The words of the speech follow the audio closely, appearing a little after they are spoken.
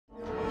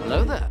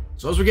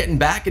So as we're getting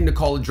back into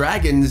Call of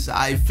Dragons,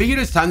 I figured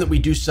it's time that we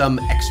do some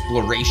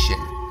exploration,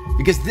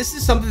 because this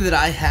is something that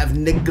I have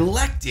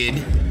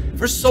neglected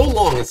for so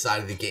long inside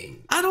of the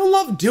game. I don't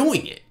love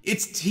doing it.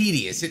 It's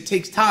tedious, it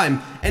takes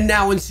time, and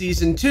now in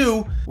Season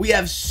 2, we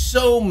have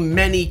so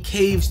many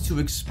caves to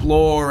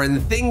explore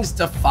and things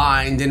to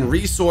find and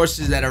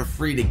resources that are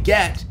free to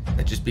get,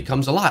 that just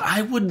becomes a lot.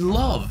 I would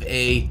love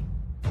a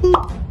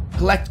boop,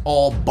 collect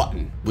all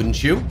button,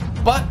 wouldn't you?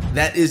 But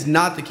that is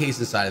not the case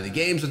inside of the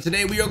game, so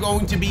today we are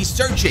going to be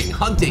searching,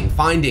 hunting,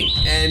 finding,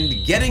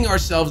 and getting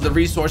ourselves the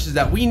resources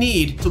that we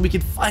need so we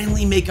can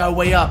finally make our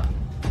way up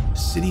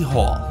City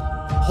Hall.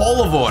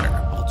 Hall of Order,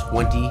 level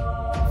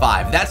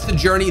 25. That's the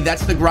journey,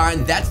 that's the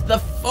grind, that's the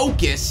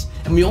focus,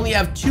 and we only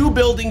have 2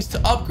 buildings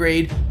to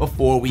upgrade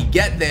before we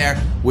get there,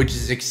 which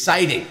is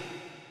exciting.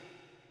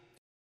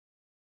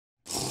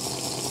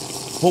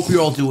 Hope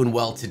you're all doing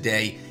well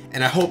today,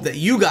 and I hope that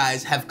you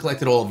guys have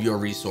collected all of your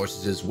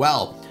resources as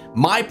well.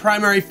 My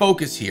primary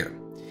focus here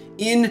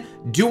in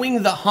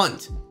doing the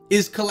hunt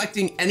is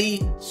collecting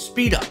any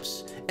speed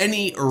ups,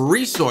 any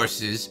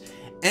resources,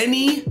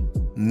 any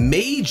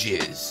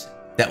mages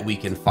that we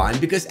can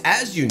find, because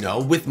as you know,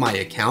 with my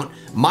account,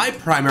 my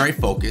primary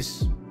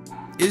focus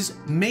is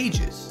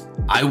mages.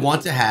 I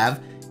want to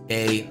have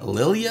a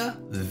Lilia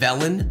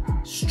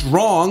Velen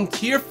strong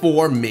tier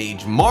 4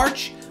 mage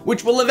march,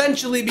 which will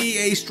eventually be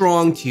a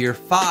strong tier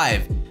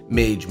 5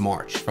 mage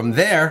march. From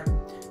there,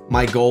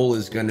 my goal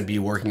is going to be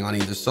working on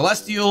either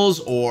Celestials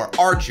or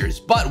Archers,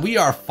 but we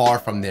are far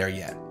from there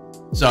yet.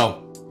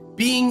 So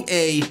being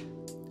a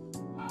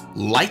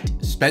light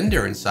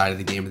spender inside of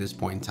the game at this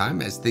point in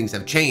time, as things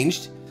have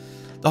changed,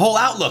 the whole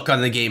outlook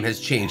on the game has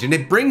changed, and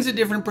it brings a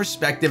different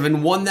perspective,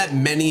 and one that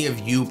many of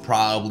you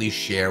probably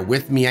share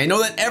with me. I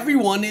know that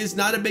everyone is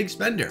not a big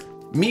spender.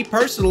 Me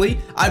personally,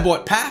 I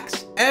bought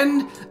packs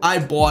and I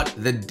bought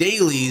the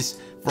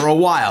dailies for a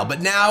while,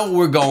 but now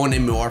we're going a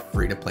more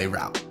free-to-play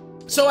route.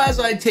 So as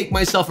I take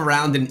myself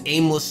around and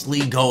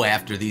aimlessly go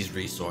after these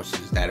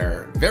resources that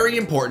are very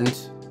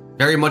important,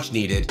 very much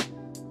needed,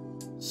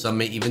 some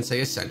may even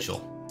say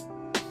essential,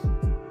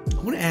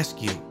 I want to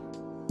ask you,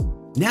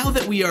 now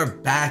that we are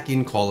back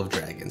in Call of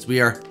Dragons, we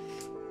are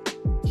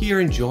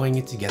here enjoying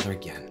it together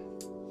again,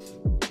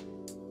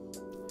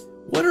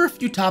 what are a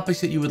few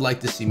topics that you would like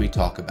to see me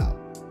talk about?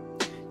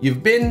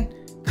 You've been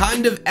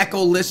kind of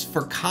echo-less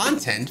for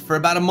content for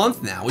about a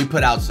month now. We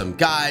put out some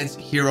guides,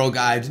 hero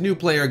guides, new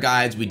player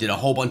guides. We did a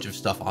whole bunch of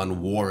stuff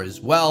on war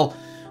as well.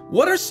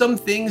 What are some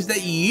things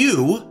that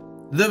you,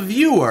 the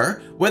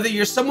viewer, whether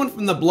you're someone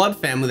from the Blood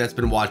family that's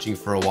been watching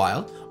for a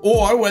while,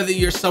 or whether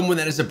you're someone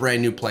that is a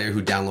brand new player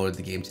who downloaded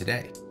the game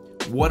today,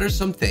 what are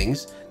some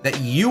things that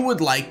you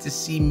would like to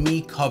see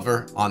me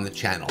cover on the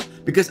channel?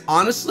 Because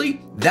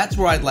honestly, that's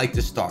where I'd like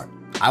to start.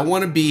 I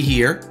want to be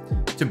here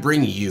to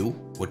bring you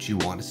what you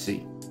want to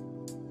see.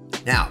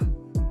 Now,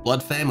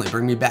 Blood family,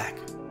 bring me back.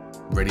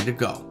 Ready to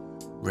go.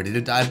 Ready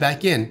to dive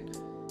back in.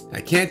 And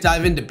I can't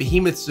dive into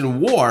behemoths in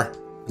war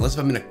unless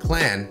I'm in a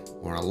clan,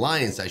 or an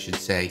alliance I should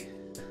say,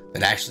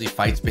 that actually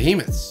fights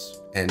behemoths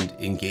and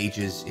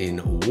engages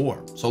in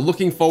war. So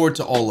looking forward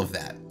to all of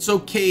that. So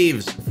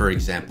caves, for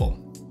example.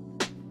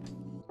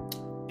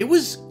 It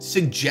was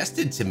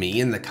suggested to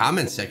me in the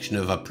comment section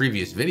of a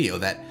previous video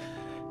that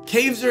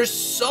caves are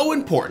so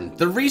important.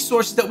 The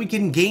resources that we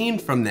can gain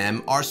from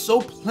them are so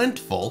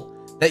plentiful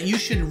that you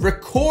should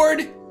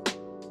record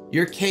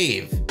your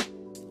cave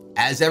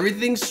as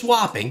everything's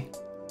swapping,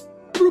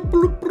 bloop,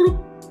 bloop,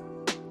 bloop,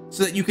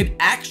 so that you can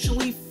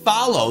actually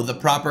follow the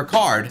proper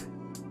card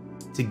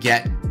to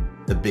get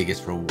the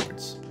biggest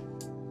rewards.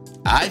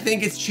 I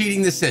think it's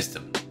cheating the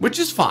system, which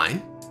is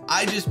fine.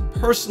 I just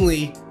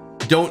personally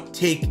don't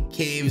take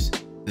caves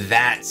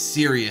that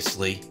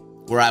seriously,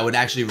 where I would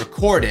actually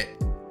record it,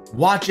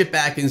 watch it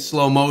back in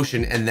slow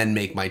motion, and then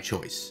make my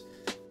choice.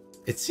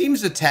 It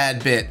seems a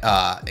tad bit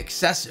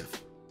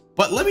excessive,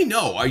 but let me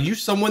know, are you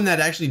someone that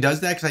actually does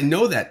that? Because I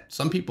know that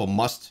some people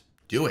must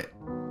do it,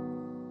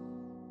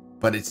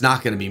 but it's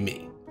not going to be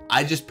me.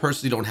 I just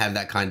personally don't have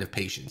that kind of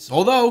patience,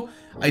 although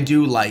I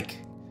do like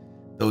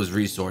those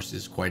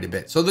resources quite a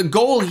bit. So the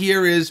goal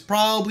here is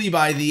probably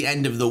by the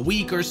end of the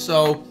week or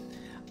so,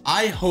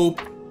 I hope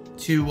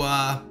to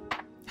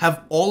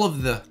have all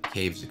of the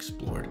caves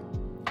explored,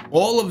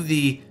 all of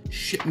the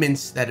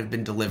shipments that have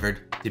been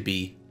delivered to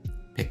be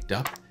picked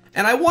up,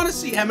 and I want to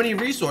see how many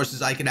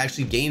resources I can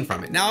actually gain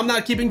from it. Now, I'm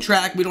not keeping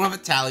track. We don't have a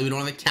tally. We don't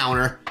have a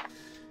counter.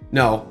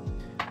 No,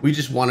 we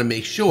just want to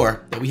make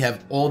sure that we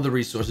have all the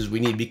resources we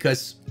need,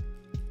 because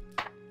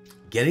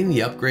getting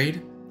the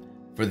upgrade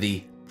for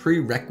the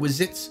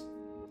prerequisites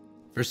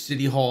for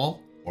City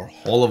Hall or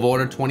Hall of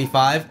Order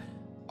 25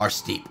 are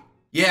steep.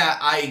 Yeah,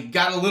 I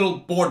got a little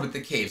bored with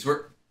the caves.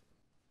 We're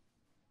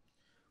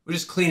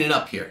just cleaning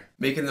up here,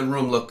 making the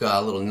room look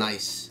a little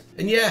nice.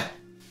 And yeah,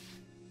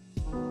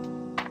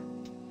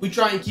 we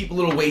try and keep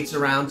little weights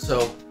around,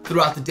 so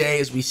throughout the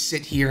day as we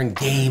sit here and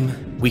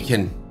game, we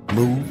can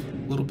move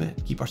a little bit,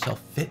 keep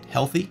ourselves fit,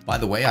 healthy. By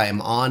the way, I am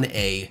on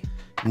a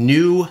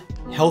new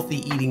healthy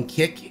eating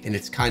kick, and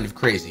it's kind of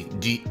crazy.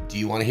 Do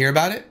you want to hear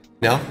about it?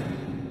 No?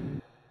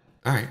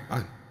 All right,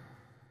 fine.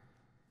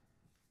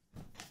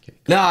 Okay.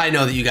 Now I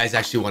know that you guys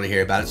actually want to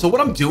hear about it. So what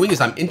I'm doing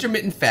is I'm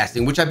intermittent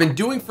fasting, which I've been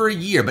doing for a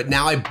year, but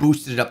now I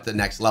boosted it up to the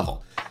next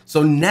level.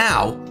 So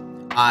now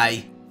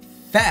I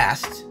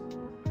fast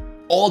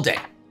all day.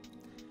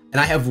 And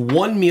I have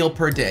one meal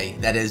per day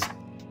that is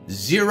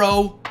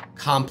 0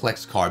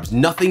 complex carbs,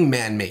 nothing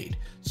man-made.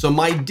 So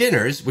my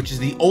dinners, which is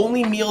the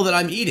only meal that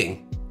I'm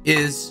eating,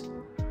 is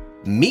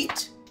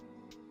meat,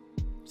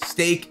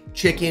 steak,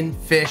 chicken,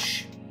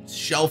 fish,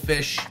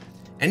 shellfish,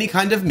 any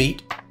kind of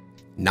meat,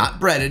 not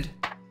breaded,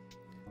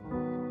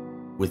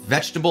 with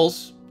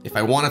vegetables. If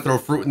I want to throw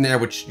fruit in there,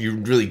 which you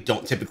really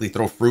don't typically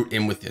throw fruit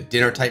in with a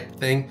dinner type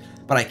thing,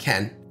 but I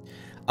can.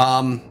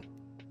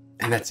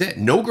 And that's it.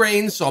 No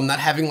grains, so I'm not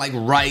having like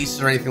rice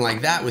or anything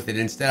like that with it.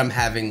 Instead, I'm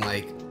having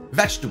like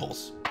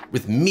vegetables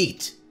with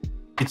meat.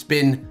 It's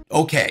been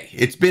okay.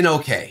 It's been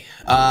okay.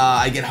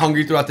 I get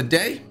hungry throughout the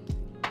day,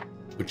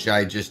 which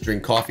I just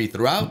drink coffee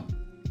throughout.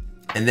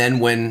 And then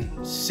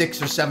when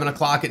 6 or 7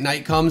 o'clock at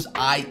night comes,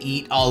 I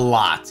eat a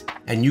lot.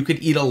 And you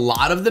could eat a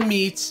lot of the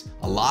meats,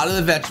 a lot of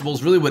the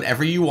vegetables, really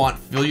whatever you want.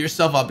 Fill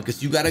yourself up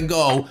because you got to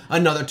go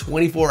another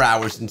 24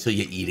 hours until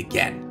you eat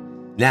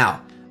again.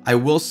 Now, I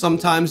will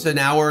sometimes an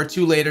hour or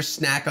two later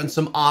snack on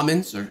some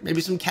almonds or maybe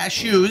some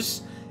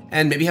cashews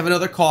and maybe have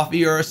another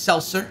coffee or a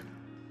seltzer.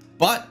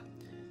 But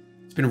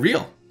it's been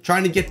real.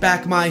 Trying to get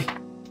back my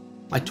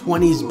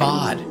 20s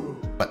bod.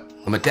 But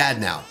I'm a dad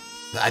now.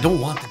 I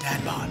don't want the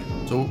dad bod.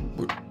 So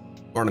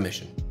we're on a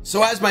mission.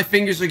 So as my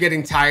fingers are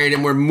getting tired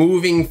and we're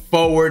moving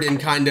forward and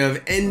kind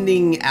of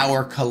ending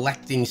our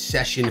collecting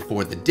session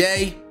for the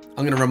day,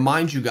 I'm going to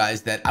remind you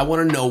guys that I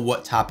want to know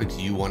what topics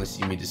you want to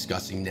see me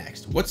discussing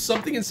next. What's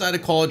something inside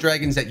of Call of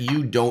Dragons that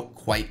you don't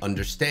quite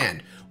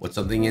understand? What's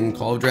something in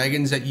Call of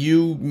Dragons that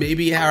you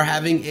maybe are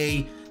having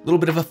a little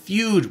bit of a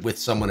feud with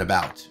someone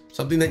about?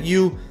 Something that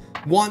you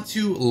want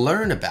to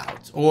learn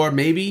about? Or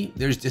maybe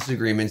there's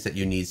disagreements that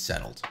you need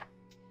settled.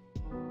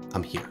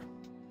 I'm here.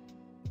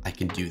 I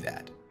can do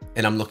that.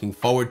 And I'm looking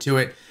forward to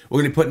it.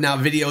 We're going to be putting out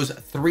videos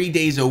 3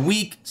 days a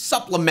week,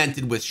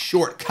 supplemented with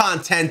short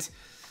content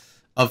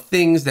of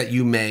things that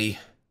you may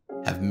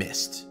have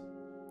missed.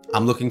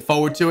 I'm looking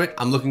forward to it.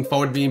 I'm looking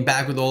forward to being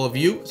back with all of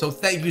you. So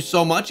thank you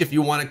so much. If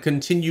you want to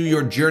continue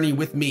your journey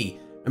with me,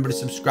 remember to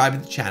subscribe to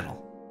the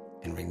channel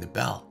and ring the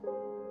bell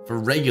for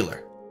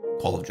regular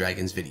Call of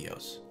Dragons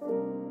videos.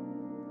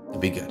 It'll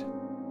be good.